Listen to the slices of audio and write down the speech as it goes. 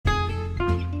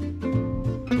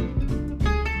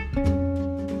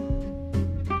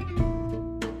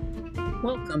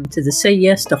Welcome to the Say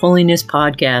Yes to Holiness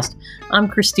podcast. I'm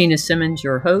Christina Simmons,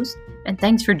 your host, and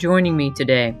thanks for joining me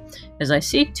today as I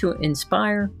seek to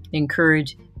inspire,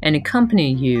 encourage, and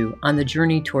accompany you on the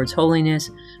journey towards holiness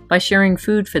by sharing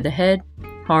food for the head,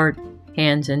 heart,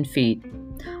 hands, and feet.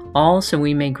 All so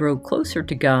we may grow closer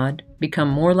to God, become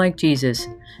more like Jesus,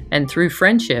 and through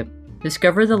friendship,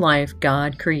 discover the life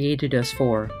God created us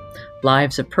for,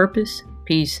 lives of purpose,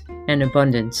 peace, and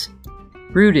abundance,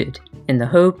 rooted in the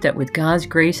hope that with God's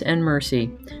grace and mercy,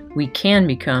 we can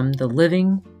become the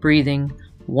living, breathing,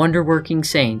 wonder-working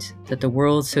saints that the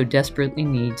world so desperately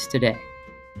needs today.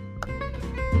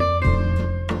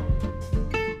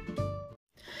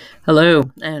 Hello,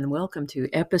 and welcome to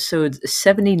episode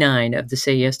 79 of the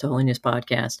Say Yes to Holiness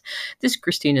podcast. This is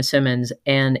Christina Simmons,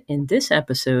 and in this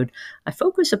episode, I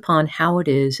focus upon how it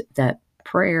is that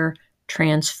prayer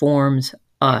transforms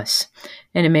us,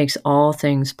 and it makes all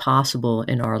things possible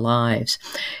in our lives.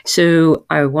 So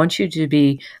I want you to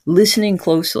be listening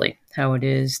closely, how it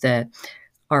is that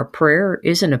our prayer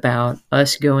isn't about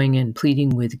us going and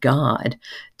pleading with God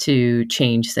to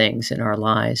change things in our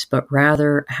lives, but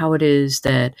rather how it is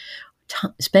that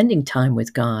spending time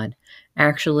with God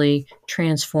actually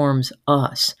transforms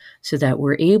us so that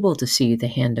we're able to see the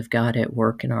hand of God at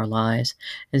work in our lives,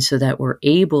 and so that we're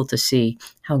able to see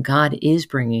how God is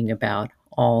bringing about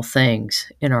all things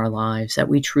in our lives that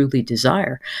we truly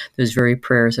desire, those very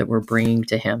prayers that we're bringing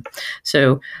to Him.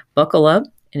 So buckle up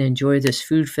and enjoy this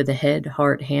food for the head,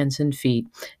 heart, hands, and feet,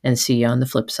 and see you on the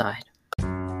flip side.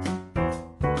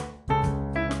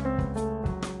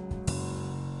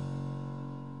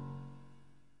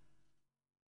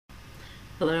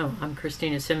 Hello, I'm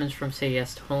Christina Simmons from Say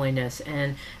Yes to Holiness,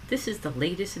 and this is the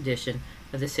latest edition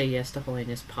of the Say Yes to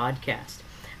Holiness podcast,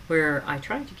 where I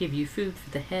try to give you food for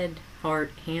the head,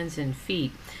 heart, hands, and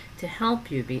feet to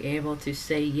help you be able to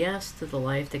say yes to the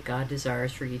life that God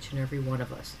desires for each and every one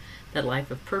of us, that life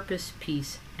of purpose,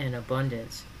 peace, and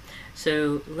abundance.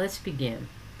 So let's begin.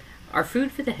 Our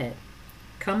food for the head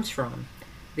comes from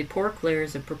the Pork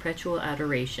Layers of Perpetual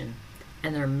Adoration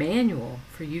and their Manual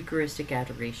for Eucharistic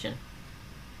Adoration.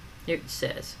 It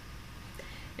says,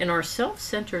 in our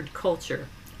self-centered culture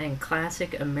and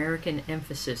classic American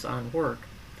emphasis on work,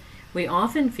 we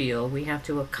often feel we have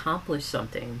to accomplish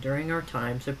something during our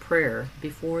times of prayer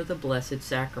before the Blessed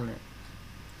Sacrament.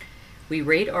 We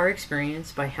rate our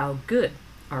experience by how good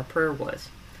our prayer was,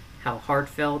 how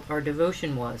heartfelt our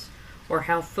devotion was, or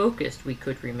how focused we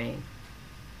could remain.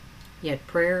 Yet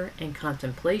prayer and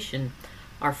contemplation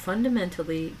are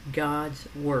fundamentally God's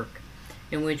work,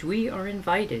 in which we are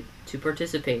invited to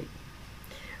participate.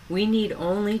 We need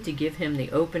only to give Him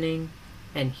the opening,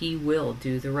 and He will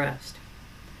do the rest.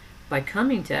 By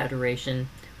coming to adoration,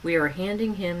 we are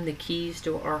handing Him the keys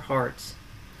to our hearts,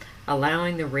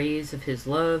 allowing the rays of His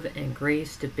love and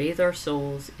grace to bathe our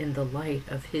souls in the light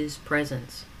of His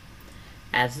presence,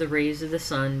 as the rays of the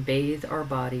sun bathe our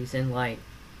bodies in light.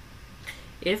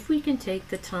 If we can take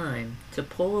the time to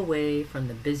pull away from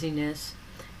the busyness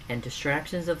and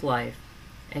distractions of life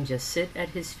and just sit at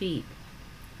His feet,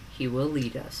 He will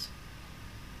lead us.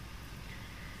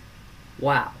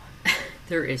 Wow.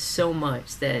 There is so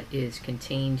much that is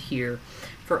contained here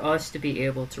for us to be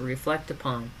able to reflect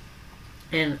upon.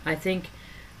 And I think,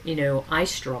 I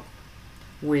struggle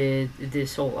with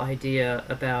this whole idea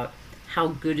about how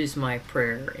good is my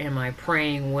prayer? Am I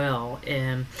praying well?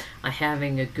 Am I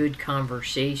having a good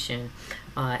conversation?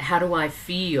 How do I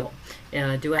feel?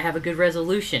 Do I have a good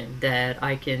resolution that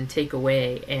I can take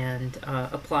away and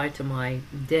apply to my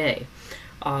day?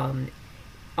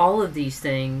 All of these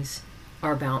things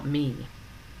are about me.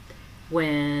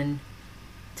 When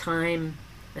time,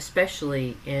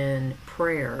 especially in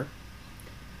prayer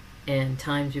and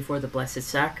times before the Blessed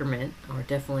Sacrament, are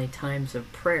definitely times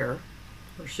of prayer,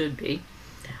 or should be,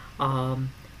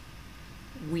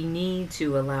 we need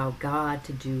to allow God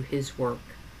to do His work.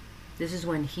 This is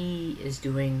when He is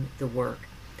doing the work,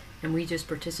 and we just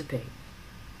participate.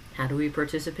 How do we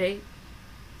participate?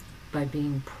 By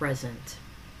being present.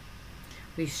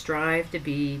 We strive to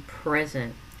be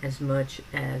present as much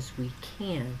as we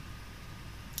can.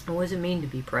 And what does it mean to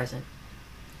be present?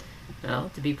 Well,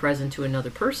 to be present to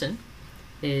another person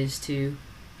is to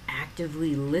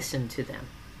actively listen to them.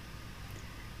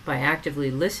 By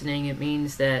actively listening, it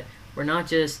means that we're not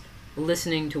just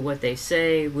listening to what they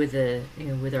say with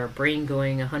our brain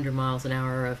going 100 miles an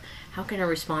hour of, how can I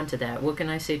respond to that? What can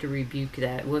I say to rebuke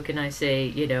that? What can I say?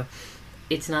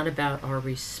 It's not about our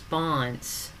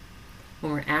response.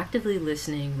 When we're actively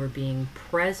listening, we're being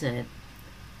present,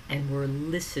 and we're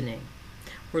listening.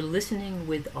 We're listening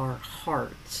with our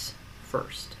hearts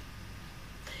first.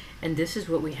 And this is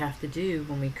what we have to do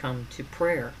when we come to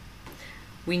prayer.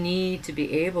 We need to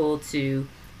be able to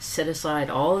set aside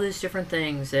all these different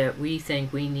things that we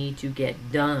think we need to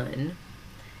get done,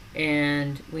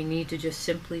 and we need to just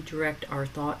simply direct our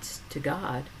thoughts to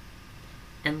God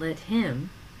and let Him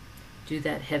do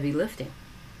that heavy lifting.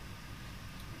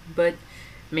 But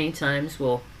many times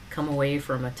we'll come away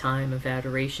from a time of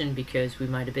adoration because we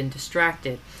might have been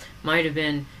distracted, might have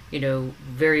been,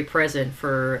 very present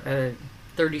for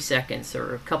 30 seconds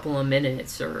or a couple of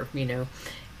minutes, or,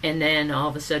 and then all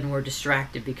of a sudden we're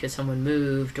distracted because someone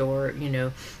moved, or,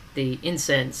 the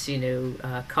incense,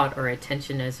 caught our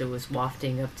attention as it was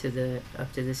wafting up to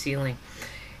the ceiling.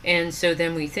 And so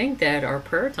then we think that our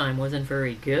prayer time wasn't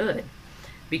very good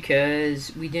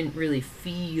because we didn't really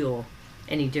feel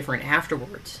any different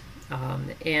afterwards.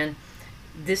 And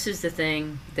this is the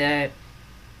thing that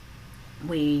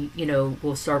we,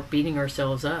 will start beating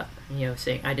ourselves up,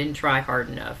 saying, I didn't try hard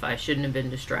enough, I shouldn't have been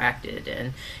distracted.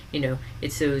 And,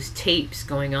 it's those tapes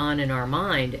going on in our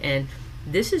mind. And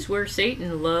this is where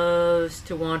Satan loves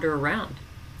to wander around.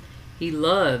 He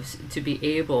loves to be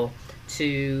able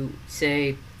to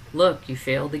say, look, you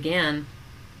failed again.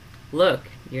 Look,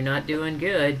 you're not doing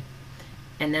good.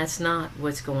 And that's not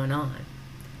what's going on.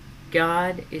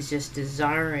 God is just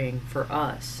desiring for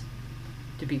us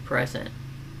to be present.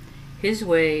 His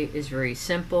way is very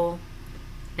simple,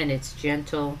 and it's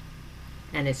gentle,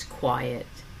 and it's quiet.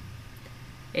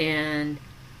 And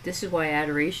this is why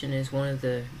adoration is one of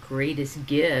the greatest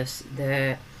gifts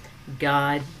that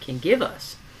God can give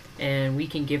us, and we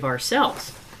can give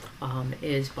ourselves,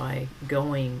 is by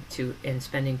going to and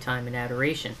spending time in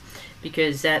adoration,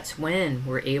 because that's when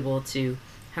we're able to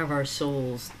have our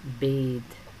souls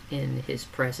bathed in His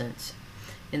presence,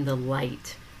 in the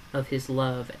light of His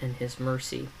love and His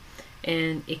mercy.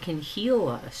 And it can heal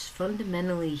us,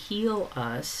 fundamentally heal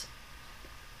us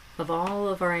of all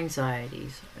of our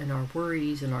anxieties and our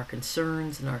worries and our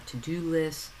concerns and our to-do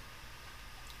lists.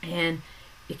 And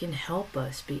it can help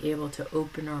us be able to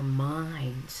open our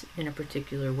minds in a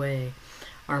particular way,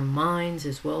 our minds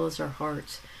as well as our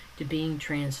hearts, to being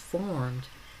transformed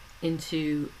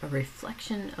into a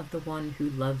reflection of the one who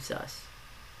loves us.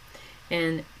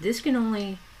 And this can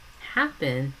only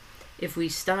happen if we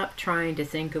stop trying to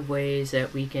think of ways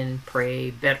that we can pray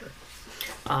better.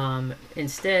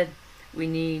 Instead, we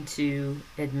need to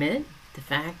admit the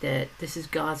fact that this is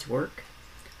God's work.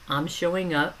 I'm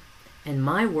showing up, and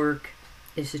my work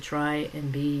is to try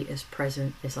and be as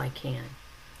present as I can.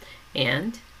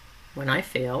 And when I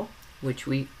fail, which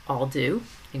we all do,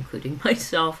 including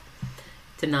myself,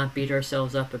 to not beat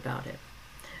ourselves up about it,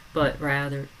 but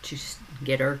rather to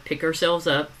pick ourselves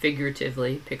up,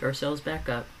 figuratively, pick ourselves back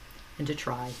up, and to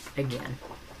try again.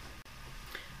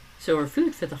 So our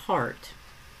food for the heart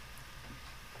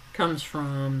comes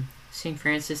from St.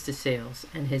 Francis de Sales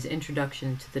and his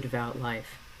introduction to the devout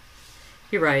life.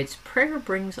 He writes, prayer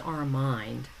brings our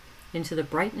mind into the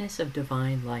brightness of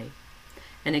divine light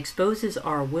and exposes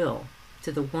our will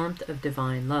to the warmth of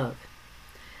divine love.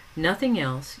 Nothing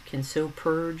else can so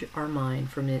purge our mind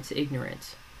from its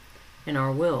ignorance and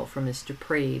our will from its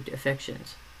depraved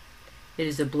affections. It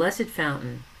is a blessed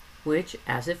fountain which,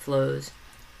 as it flows,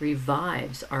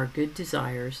 revives our good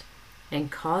desires and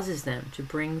causes them to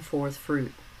bring forth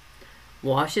fruit,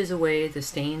 washes away the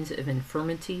stains of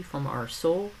infirmity from our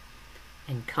soul,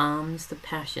 and calms the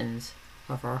passions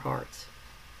of our hearts.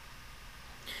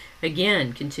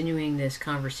 Again, continuing this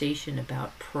conversation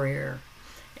about prayer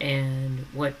and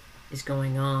what is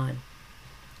going on,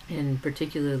 and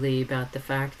particularly about the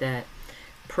fact that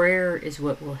prayer is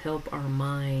what will help our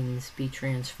minds be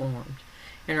transformed.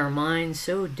 And our mind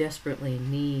so desperately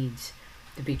needs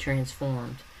to be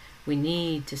transformed. We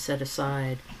need to set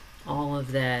aside all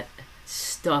of that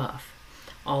stuff,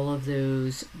 all of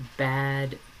those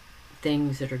bad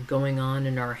things that are going on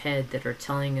in our head that are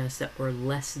telling us that we're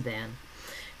less than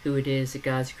who it is that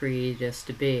God's created us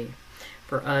to be.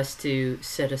 For us to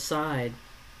set aside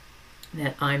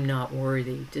that I'm not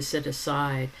worthy, to set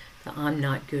aside that I'm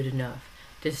not good enough,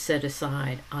 to set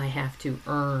aside I have to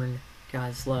earn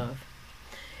God's love.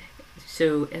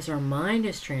 So as our mind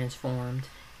is transformed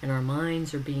and our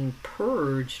minds are being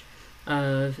purged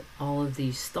of all of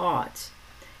these thoughts,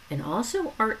 and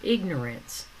also our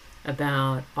ignorance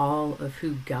about all of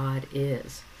who God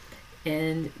is,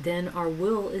 and then our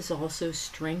will is also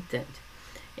strengthened.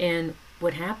 And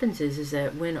what happens is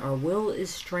that when our will is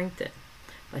strengthened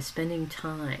by spending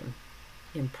time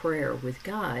in prayer with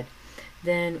God,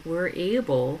 then we're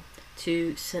able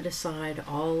to set aside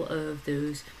all of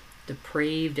those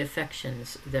depraved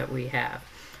affections that we have,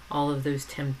 all of those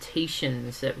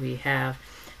temptations that we have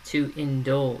to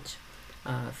indulge,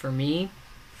 For me,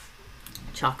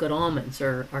 chocolate almonds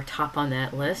are top on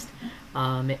that list,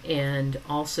 and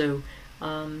also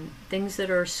things that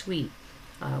are sweet.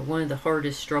 One of the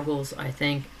hardest struggles, I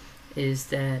think, is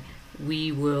that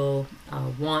we will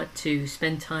want to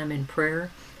spend time in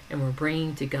prayer, and we're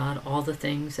bringing to God all the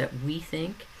things that we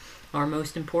think are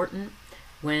most important,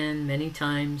 when many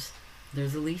times they're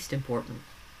the least important.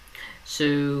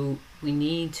 So we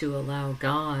need to allow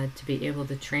God to be able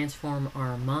to transform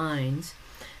our minds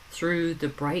through the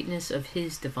brightness of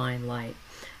His divine light.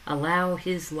 Allow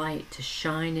His light to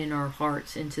shine in our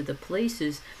hearts into the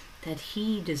places that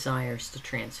He desires to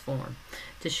transform.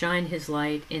 To shine His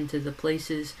light into the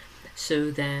places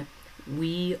so that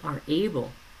we are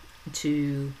able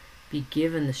to be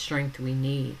given the strength we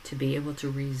need to be able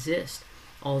to resist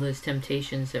all those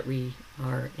temptations that we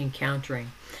are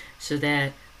encountering, so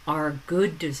that our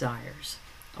good desires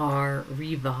are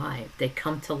revived, they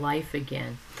come to life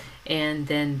again, and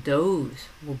then those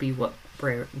will be what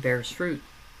bears fruit.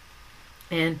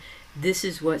 And this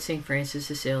is what St. Francis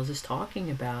de Sales is talking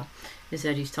about, is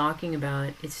that he's talking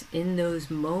about it's in those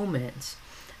moments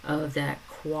of that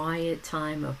quiet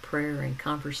time of prayer and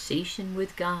conversation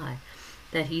with God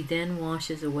that He then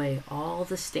washes away all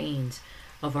the stains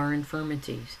of our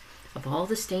infirmities, of all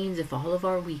the stains of all of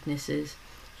our weaknesses.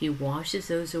 He washes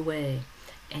those away,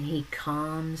 and He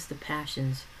calms the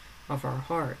passions of our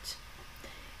hearts.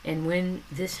 And when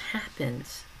this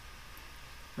happens,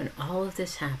 when all of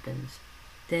this happens,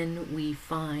 then we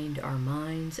find our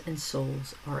minds and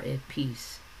souls are at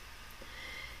peace.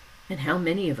 And how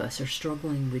many of us are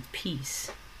struggling with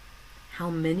peace? How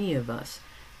many of us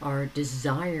are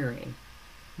desiring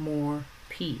more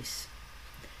peace?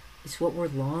 It's what we're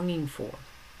longing for.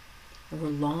 And we're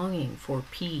longing for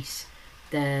peace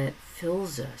that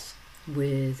fills us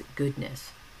with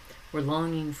goodness. We're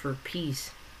longing for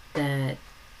peace that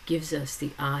gives us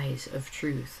the eyes of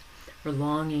truth. We're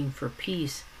longing for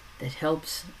peace that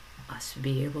helps us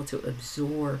be able to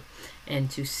absorb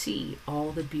and to see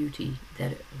all the beauty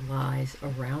that lies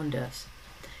around us.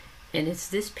 And it's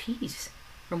this peace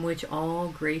from which all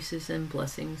graces and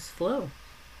blessings flow.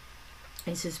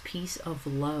 It's this peace of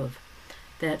love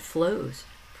that flows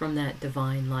from that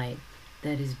divine light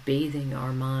that is bathing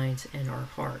our minds and our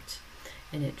hearts.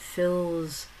 And it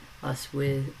fills us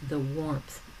with the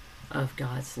warmth of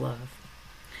God's love.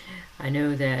 I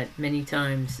know that many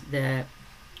times that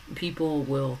people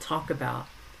will talk about,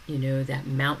 that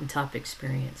mountaintop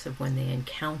experience of when they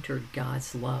encountered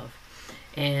God's love.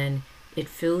 And it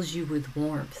fills you with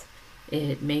warmth.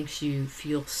 It makes you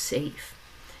feel safe.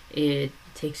 It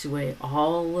takes away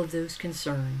all of those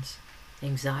concerns,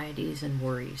 anxieties, and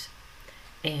worries.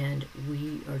 And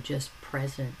we are just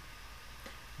present.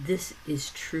 This is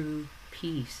true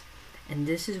peace. And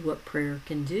this is what prayer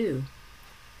can do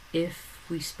if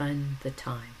we spend the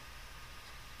time.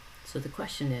 So the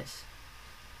question is,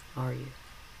 are you?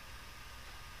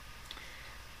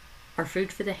 Our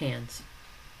food for the hands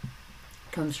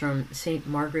comes from St.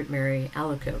 Margaret Mary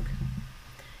Alacoque,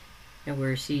 and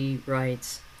where she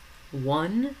writes,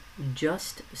 "One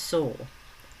just soul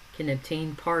can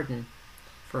obtain pardon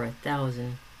for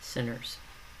 1,000 sinners."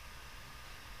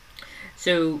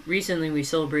 So recently we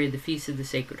celebrated the Feast of the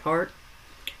Sacred Heart,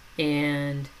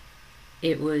 and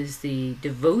it was the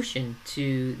devotion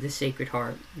to the Sacred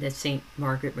Heart that St.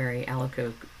 Margaret Mary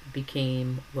Alacoque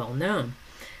became well known.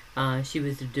 She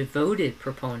was a devoted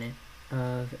proponent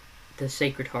of the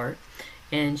Sacred Heart,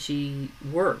 and she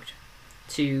worked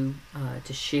to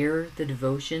share the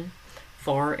devotion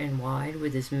far and wide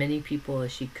with as many people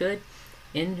as she could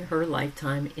in her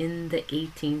lifetime in the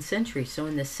 18th century. So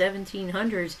in the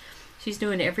 1700s, she's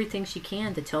doing everything she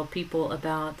can to tell people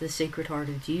about the Sacred Heart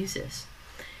of Jesus.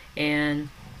 And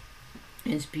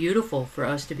it's beautiful for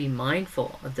us to be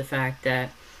mindful of the fact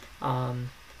that,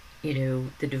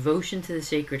 the devotion to the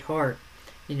Sacred Heart,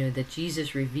 that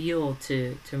Jesus revealed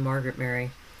to Margaret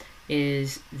Mary,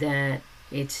 is that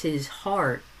it's His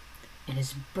heart and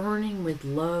is burning with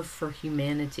love for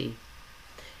humanity.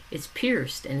 It's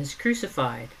pierced and is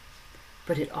crucified,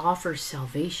 but it offers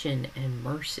salvation and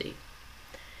mercy.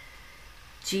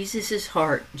 Jesus'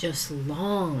 heart just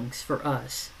longs for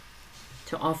us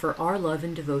to offer our love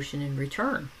and devotion in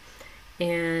return.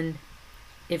 And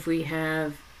if we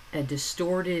have a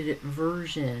distorted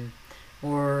version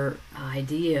or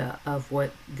idea of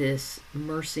what this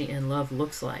mercy and love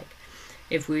looks like,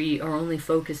 if we are only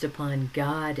focused upon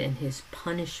God and His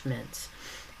punishments,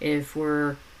 if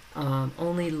we're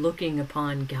only looking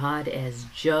upon God as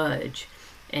judge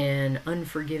and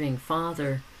unforgiving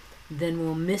Father, then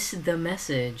we'll miss the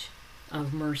message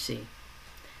of mercy.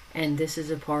 And this is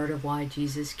a part of why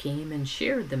Jesus came and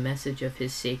shared the message of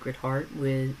his Sacred Heart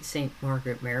with St.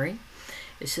 Margaret Mary,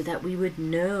 is so that we would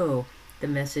know the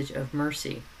message of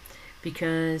mercy.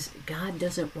 Because God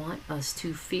doesn't want us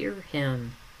to fear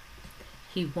him.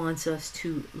 He wants us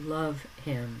to love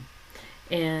him.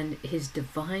 And his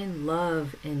divine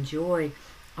love and joy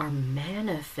are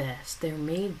manifest. They're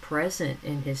made present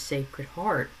in his Sacred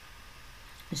Heart.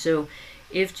 So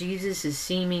if Jesus is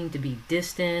seeming to be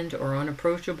distant or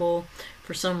unapproachable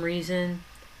for some reason,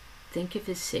 think of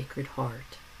his Sacred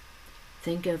Heart.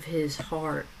 Think of his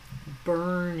heart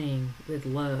burning with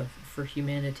love for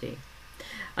humanity.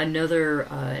 Another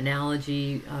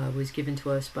analogy was given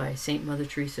to us by Saint Mother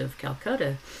Teresa of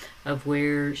Calcutta, of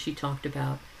where she talked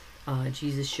about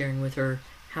Jesus sharing with her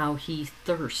how he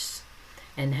thirsts,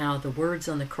 and how the words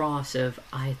on the cross of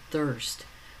 "I thirst"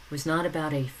 was not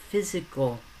about a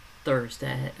physical thirst,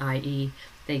 i.e.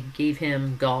 they gave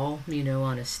him gall,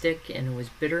 on a stick, and it was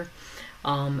bitter,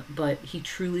 but he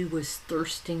truly was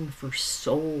thirsting for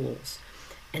souls.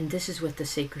 And this is what the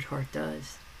Sacred Heart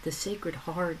does. The Sacred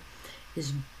Heart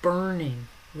is burning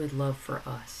with love for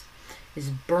us, is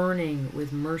burning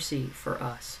with mercy for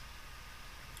us.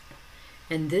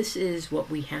 And this is what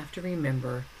we have to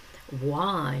remember,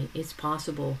 why it's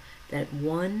possible that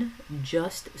one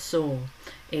just soul,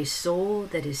 a soul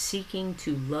that is seeking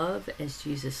to love as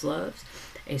Jesus loves,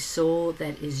 a soul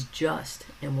that is just.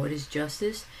 And what is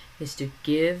justice? Is to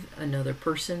give another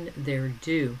person their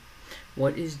due.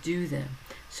 What is due them?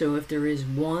 So if there is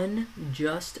one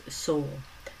just soul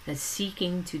that's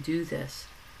seeking to do this,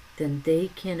 then they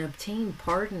can obtain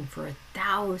pardon for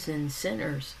 1,000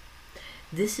 sinners.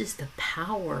 This is the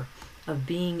power of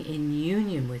being in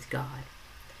union with God.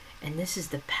 And this is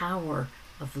the power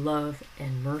of love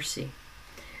and mercy.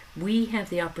 We have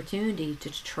the opportunity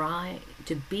to try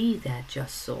to be that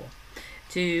just soul,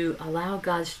 to allow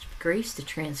God's grace to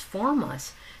transform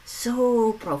us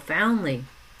so profoundly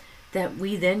that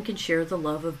we then can share the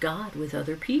love of God with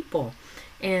other people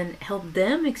and help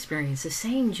them experience the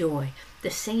same joy, the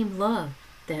same love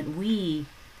that we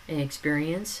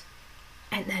experience,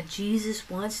 and that Jesus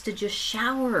wants to just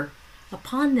shower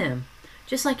upon them,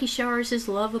 just like he showers his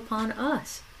love upon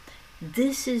us.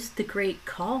 This is the great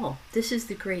call. This is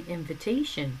the great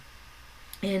invitation.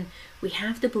 And we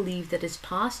have to believe that it's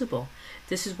possible.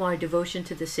 This is why devotion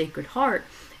to the Sacred Heart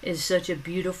is such a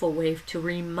beautiful way to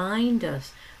remind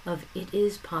us of it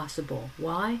is possible.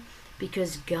 Why?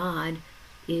 Because God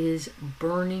is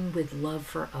burning with love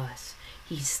for us.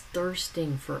 He's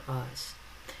thirsting for us.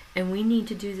 And we need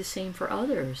to do the same for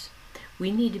others.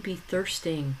 We need to be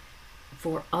thirsting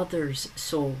for others'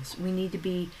 souls. We need to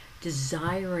be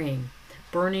desiring,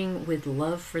 burning with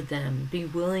love for them, be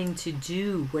willing to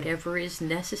do whatever is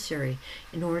necessary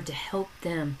in order to help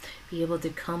them be able to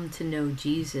come to know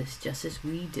Jesus just as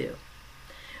we do.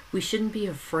 We shouldn't be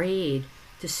afraid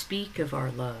to speak of our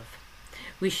love.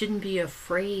 We shouldn't be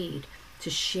afraid to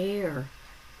share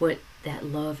what that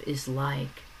love is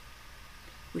like.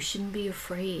 We shouldn't be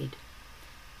afraid,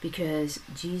 because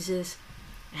Jesus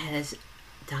has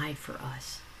died for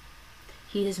us.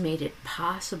 He has made it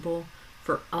possible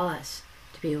for us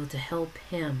to be able to help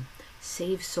him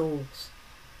save souls,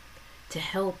 to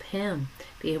help him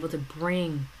be able to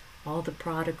bring all the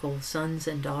prodigal sons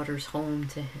and daughters home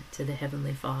to the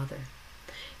Heavenly Father.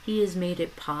 He has made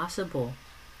it possible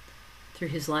through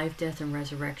his life, death, and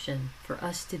resurrection for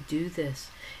us to do this.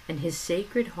 And his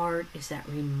Sacred Heart is that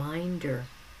reminder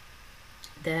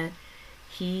that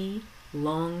he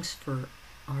longs for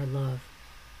our love.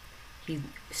 He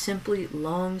simply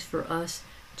longs for us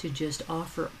to just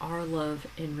offer our love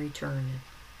in return.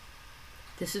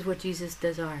 This is what Jesus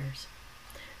desires.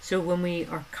 So when we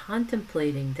are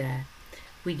contemplating that,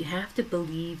 we have to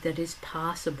believe that it's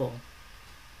possible.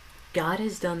 God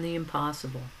has done the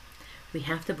impossible. We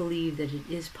have to believe that it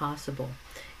is possible.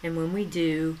 And when we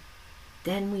do,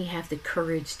 then we have the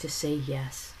courage to say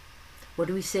yes. What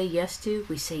do we say yes to?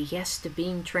 We say yes to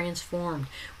being transformed.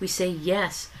 We say,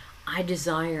 yes, I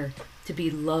desire to be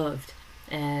loved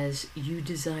as you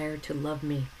desire to love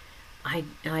me.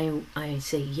 I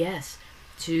say yes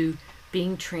to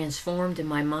being transformed in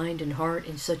my mind and heart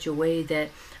in such a way that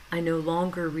I no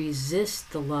longer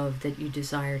resist the love that you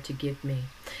desire to give me,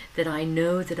 that I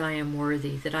know that I am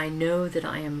worthy, that I know that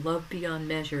I am loved beyond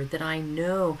measure, that I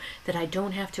know that I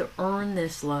don't have to earn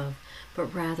this love,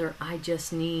 but rather I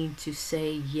just need to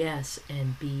say yes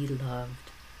and be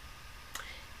loved.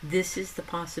 This is the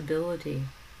possibility.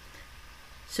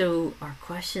 So our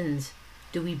questions,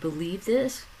 do we believe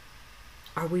this?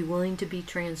 Are we willing to be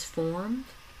transformed?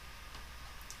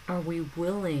 Are we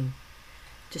willing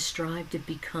to strive to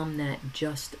become that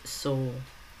just soul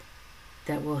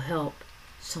that will help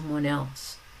someone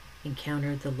else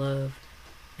encounter the love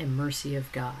and mercy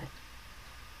of God.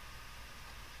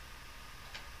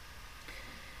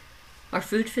 Our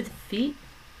food for the feet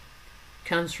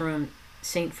comes from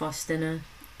Saint Faustina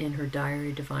in her Diary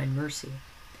of Divine Mercy.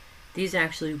 These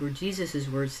actually were Jesus'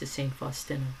 words to Saint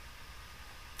Faustina.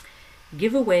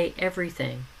 Give away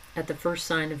everything at the first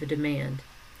sign of a demand,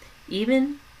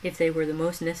 even if they were the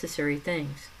most necessary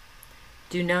things.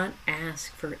 Do not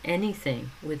ask for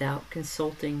anything without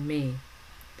consulting me.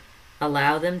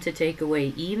 Allow them to take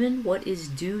away even what is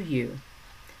due you.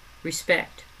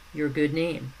 Respect your good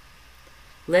name.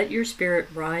 Let your spirit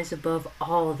rise above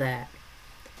all that,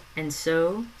 and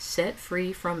so, set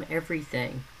free from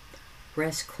everything,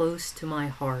 rest close to my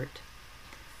heart,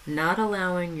 not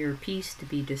allowing your peace to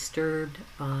be disturbed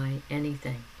by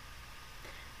anything.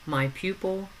 My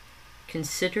pupil,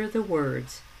 consider the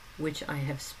words which I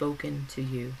have spoken to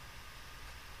you.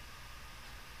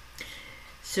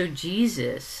 So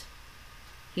Jesus,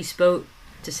 he spoke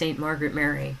to Saint Margaret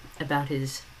Mary about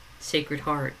his Sacred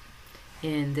Heart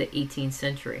in the 18th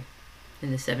century,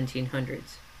 in the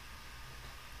 1700s.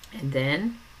 And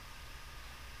then,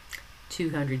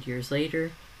 200 years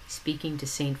later, speaking to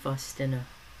Saint Faustina.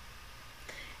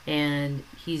 And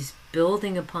he's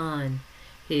building upon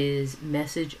his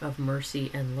message of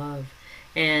mercy and love.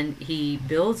 And he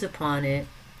builds upon it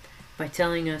by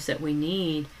telling us that we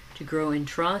need to grow in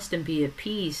trust and be at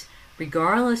peace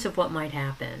regardless of what might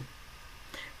happen.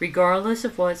 Regardless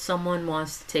of what someone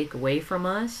wants to take away from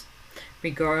us.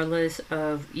 Regardless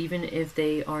of even if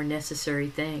they are necessary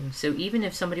things. So even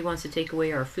if somebody wants to take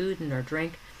away our food and our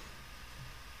drink,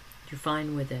 you're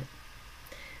fine with it.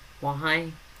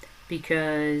 Why?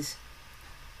 Because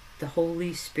the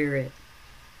Holy Spirit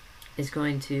is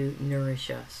going to nourish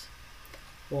us.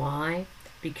 Why?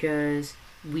 Because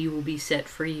we will be set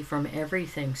free from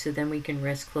everything, so then we can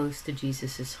rest close to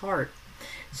Jesus' heart,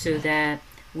 so that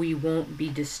we won't be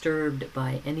disturbed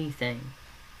by anything.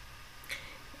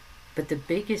 But the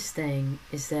biggest thing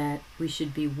is that we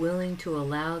should be willing to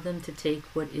allow them to take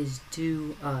what is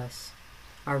due us,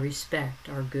 our respect,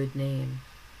 our good name.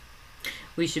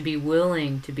 We should be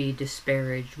willing to be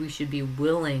disparaged. We should be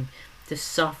willing to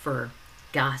suffer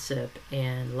gossip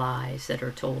and lies that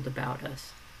are told about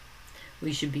us.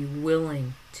 We should be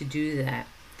willing to do that.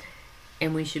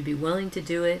 And we should be willing to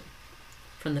do it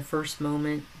from the first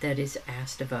moment that is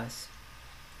asked of us.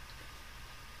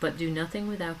 But do nothing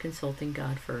without consulting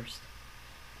God first.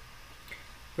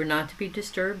 We're not to be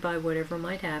disturbed by whatever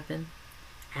might happen.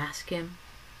 Ask Him,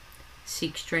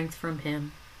 seek strength from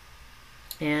Him,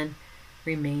 and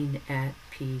remain at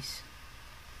peace.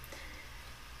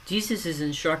 Jesus'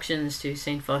 instructions to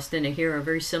St. Faustina here are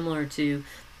very similar to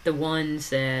the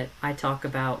ones that I talk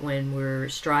about when we're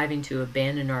striving to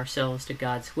abandon ourselves to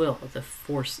God's will. The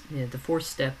fourth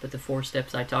step of the 4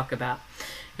 steps I talk about.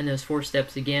 And those 4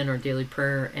 steps again are daily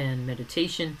prayer and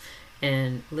meditation,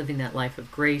 and living that life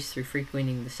of grace through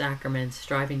frequenting the sacraments,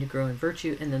 striving to grow in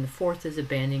virtue. And then the 4th is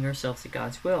abandoning ourselves to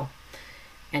God's will.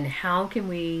 And how can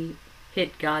we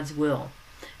hit God's will?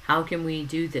 How can we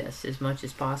do this as much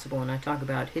as possible? And I talk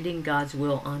about hitting God's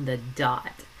will on the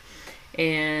dot.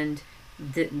 And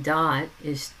the dot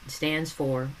stands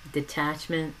for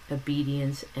detachment,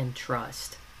 obedience, and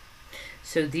trust.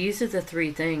 So these are the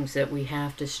 3 things that we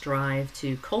have to strive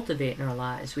to cultivate in our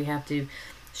lives. We have to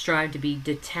strive to be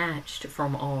detached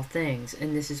from all things.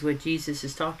 And this is what Jesus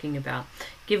is talking about.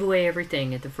 Give away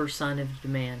everything at the first sign of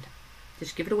demand.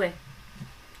 Just give it away.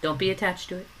 Don't be attached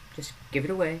to it. Just give it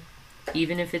away,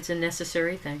 even if it's a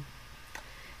necessary thing.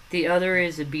 The other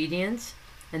is obedience.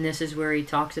 And this is where he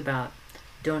talks about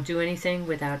don't do anything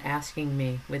without asking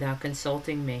me, without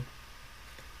consulting me.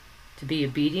 To be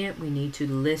obedient, we need to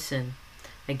listen.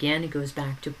 Again, it goes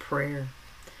back to prayer.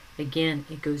 Again,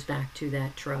 it goes back to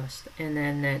that trust. And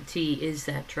then that T is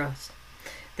that trust.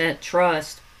 That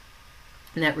trust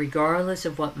that regardless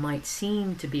of what might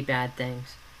seem to be bad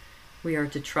things, we are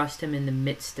to trust Him in the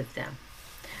midst of them.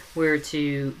 We're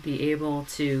to be able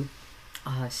to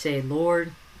say,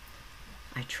 Lord,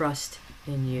 I trust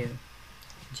in you.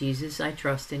 Jesus, I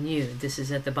trust in you. This is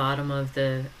at the bottom of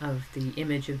the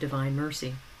image of divine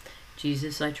mercy.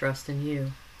 Jesus, I trust in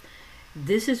you.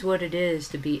 This is what it is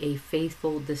to be a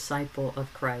faithful disciple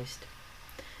of Christ.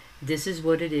 This is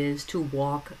what it is to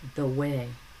walk the way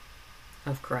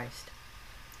of Christ.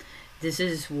 This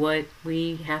is what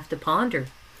we have to ponder,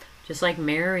 just like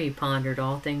Mary pondered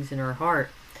all things in her heart,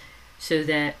 so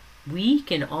that we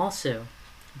can also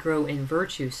grow in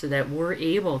virtue, so that we're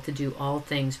able to do all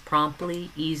things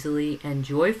promptly, easily, and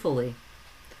joyfully,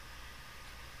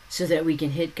 so that we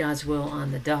can hit God's will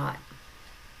on the dot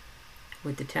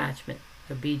with detachment,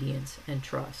 obedience, and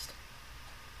trust.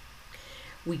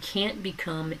 We can't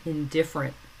become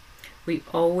indifferent. We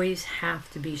always have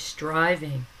to be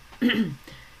striving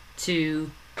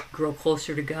to grow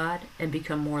closer to God and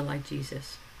become more like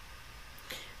Jesus.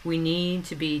 We need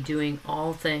to be doing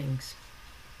all things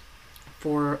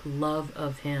for love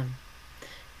of Him.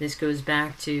 This goes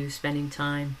back to spending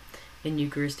time in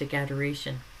Eucharistic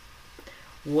adoration.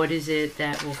 What is it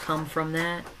that will come from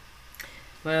that?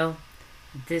 Well,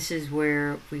 this is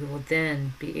where we will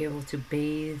then be able to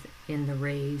bathe in the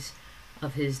rays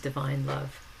of His divine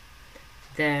love.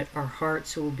 That our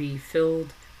hearts will be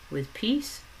filled with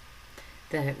peace,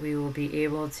 that we will be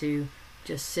able to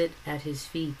just sit at His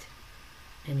feet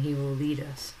and He will lead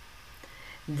us.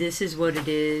 This is what it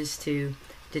is to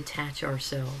detach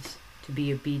ourselves, to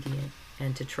be obedient,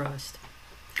 and to trust.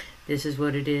 This is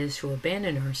what it is to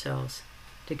abandon ourselves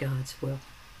to God's will.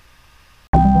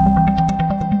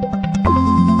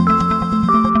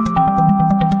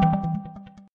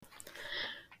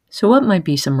 So what might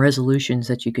be some resolutions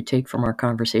that you could take from our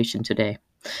conversation today?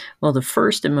 Well, the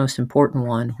first and most important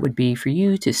one would be for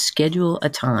you to schedule a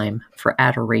time for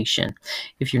adoration.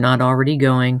 If you're not already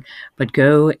going, but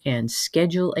go and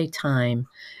schedule a time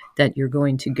that you're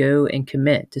going to go and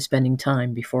commit to spending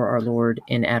time before our Lord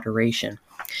in adoration.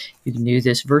 You can do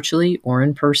this virtually or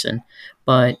in person,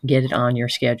 but get it on your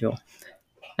schedule.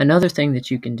 Another thing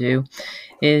that you can do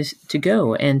is to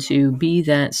go and to be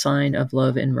that sign of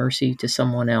love and mercy to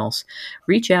someone else.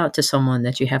 Reach out to someone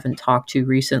that you haven't talked to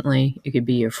recently. It could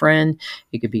be a friend,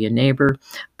 it could be a neighbor,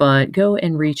 but go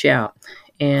and reach out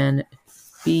and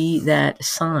be that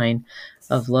sign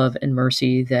of love and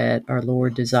mercy that our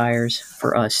Lord desires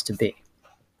for us to be.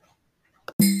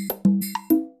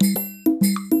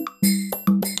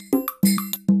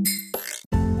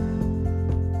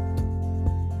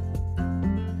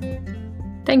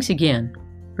 Thanks again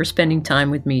for spending time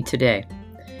with me today.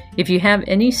 If you have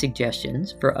any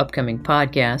suggestions for upcoming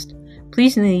podcasts,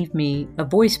 please leave me a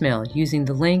voicemail using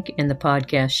the link in the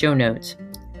podcast show notes,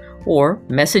 or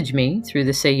message me through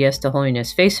the Say Yes to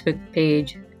Holiness Facebook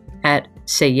page at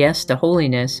Say Yes to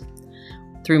Holiness,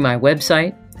 through my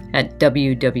website at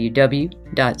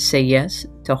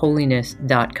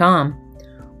www.sayyes-to-holiness.com,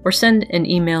 or send an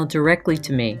email directly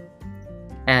to me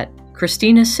at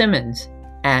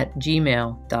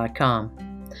christinasimmons@gmail.com.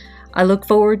 I look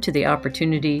forward to the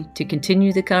opportunity to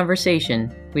continue the conversation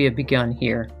we have begun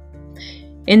here.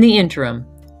 In the interim,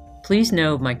 please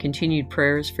know my continued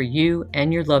prayers for you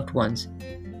and your loved ones,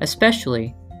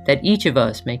 especially that each of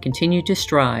us may continue to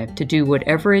strive to do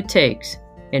whatever it takes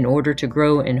in order to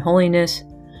grow in holiness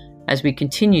as we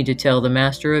continue to tell the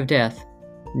Master of Death,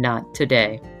 not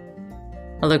today.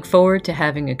 I look forward to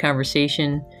having a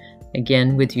conversation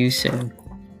again with you soon.